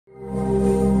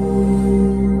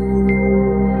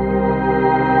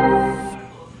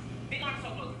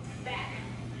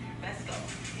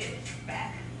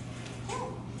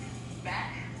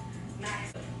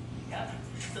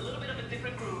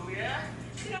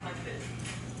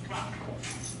rock,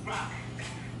 rock,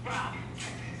 rock.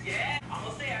 Yeah,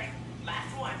 almost there.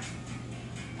 Last one.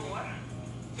 4,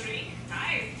 3,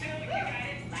 nice. 2, you got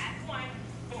it. Last one.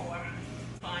 4.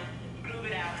 Fun. Groove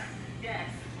it out. Yes.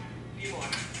 Few more.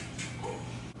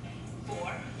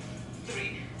 4,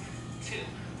 3, 2,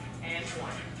 and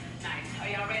 1. Nice. Are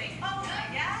y'all ready? Oh,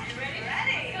 yeah. You ready?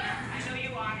 Ready. I know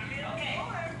you are. Okay.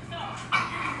 So, we're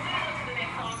going to go to the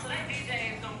next song. So that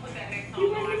DJ is going to put that next song on.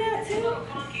 You working out too? It's a little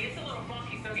funky. It's a little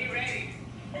funky, so get ready.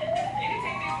 You can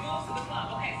take these moves to the club.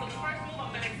 Okay, so the first move, I'm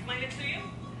going to explain it to you.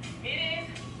 It is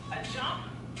a jump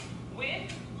with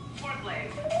twerk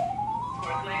legs.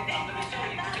 Twerk legs. I'm going to show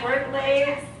you. Twerk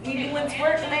legs. You doing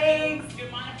twerk legs? You're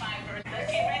modified first.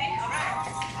 Let's get ready. All right.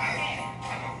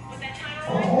 Okay. Put that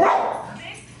timer on.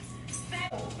 6,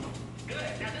 7. Good.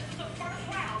 Now this is the first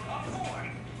round of 4.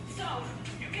 So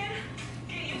you can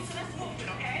get used to this movement,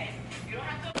 okay? You don't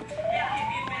have to. Yeah,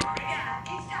 you get better. Yeah.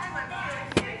 Each time I go.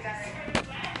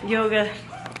 Yoga.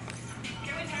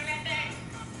 Can we turn that thing?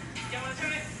 Y'all want to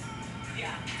turn it?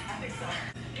 Yeah, I think so.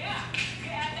 Yeah. You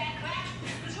have that clap.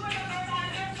 But you ain't gonna learn how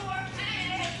to do twerk.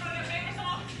 Hey, it's one of your favorite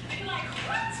songs. And you're like,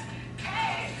 what?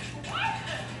 Hey, what?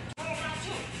 Round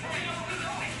 2. You know what we're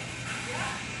doing?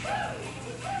 Yeah. Woo.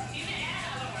 You didn't add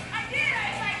that over. I did.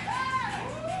 It's like,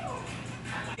 woo.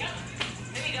 Yep.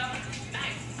 There you go.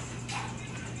 Nice.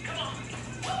 Come on.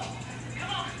 Woo.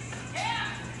 Come on. Yeah.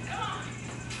 Come on.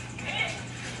 Hit it.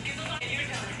 Get those on. You're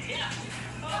done. Yeah.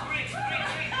 Oh, great. Great.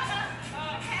 Great.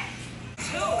 Okay.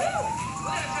 2. We're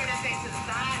gonna turn that thing to the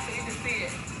side so you can see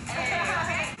it.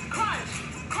 Hey. Crunch.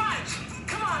 Crunch.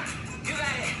 Come on. You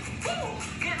got it. Woo.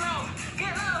 Get low.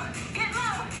 Get low. Get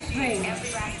low. Every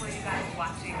last one you guys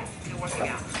watching, you're working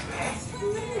out. Okay?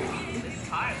 It's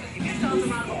hard. So keep yourselves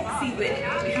around the block. See it.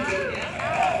 Yeah.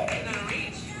 You're gonna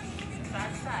reach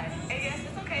side to side. And yes,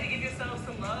 it's okay to give yourself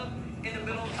some love in the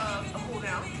middle of a cool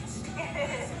down.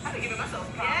 I've been giving myself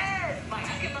props. Yes. Like,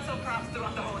 I give myself props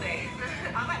throughout the whole day.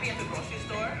 I might be at the grocery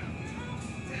store.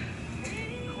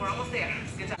 We're almost there.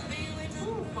 Good job.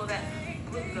 Ooh, pull that,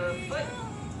 the foot,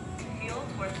 heel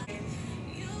towards it.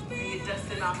 And you're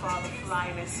dusting off all the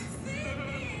flyness.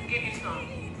 Give you some.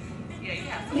 Yeah, you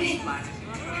have some flyness. You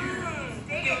want some?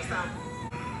 Give you some.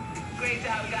 Great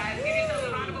job, guys. Give yourself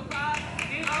a round of applause.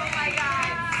 Oh my God.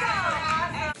 So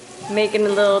awesome. Making a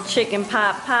little chicken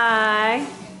pot pie.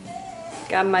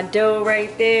 Got my dough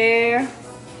right there.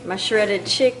 My shredded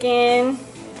chicken.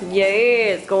 Yeah,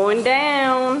 it's going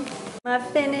down. My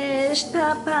finished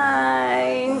pot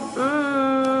pie.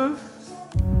 Mmm.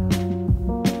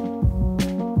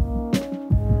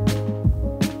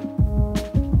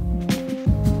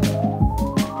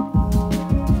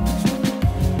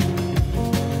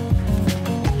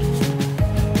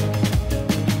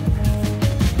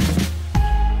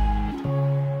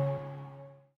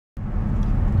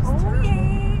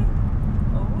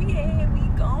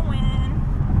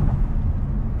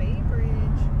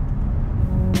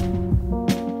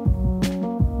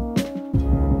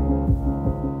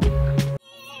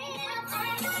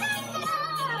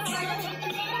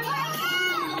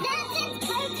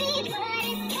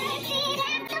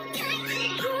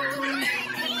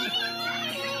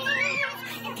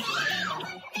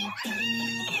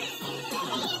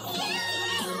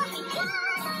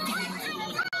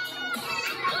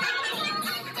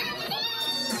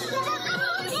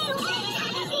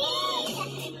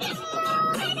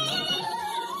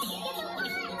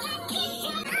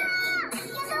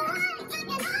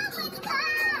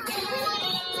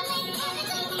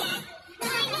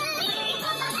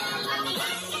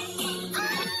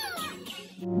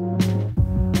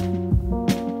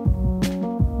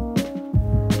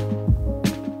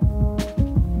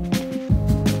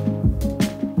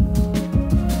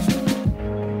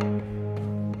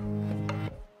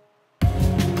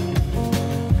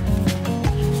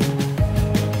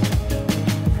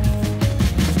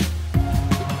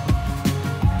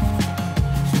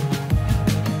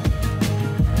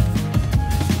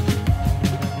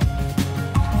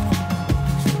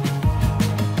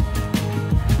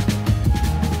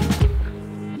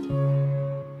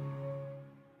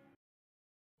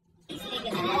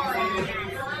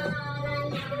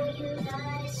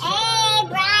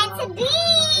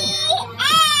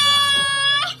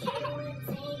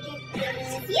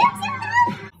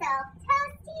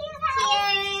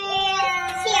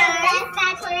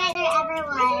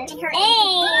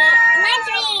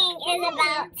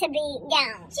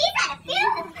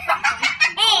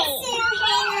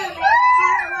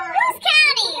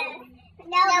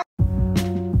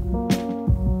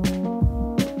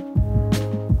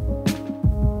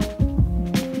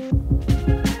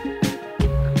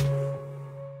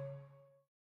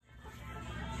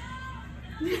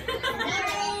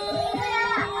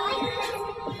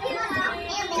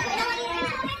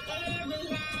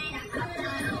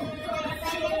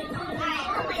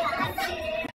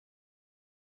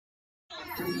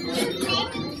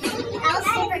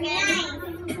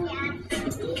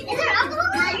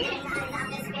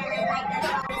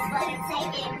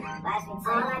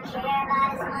 All I care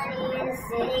about is money in the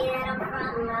city that I'm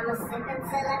from. I'ma sip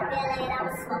until I feel it,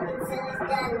 I'ma smoke until it's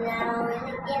done. I don't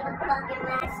really give a fuck if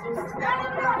my excuse to go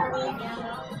to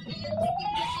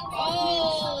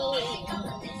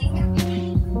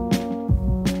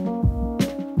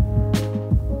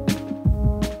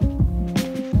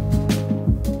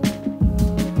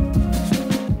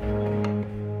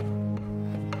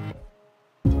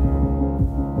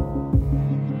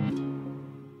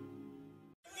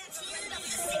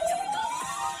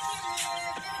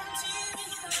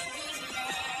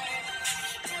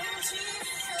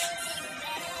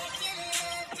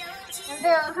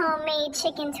little homemade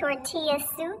chicken tortilla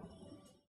soup.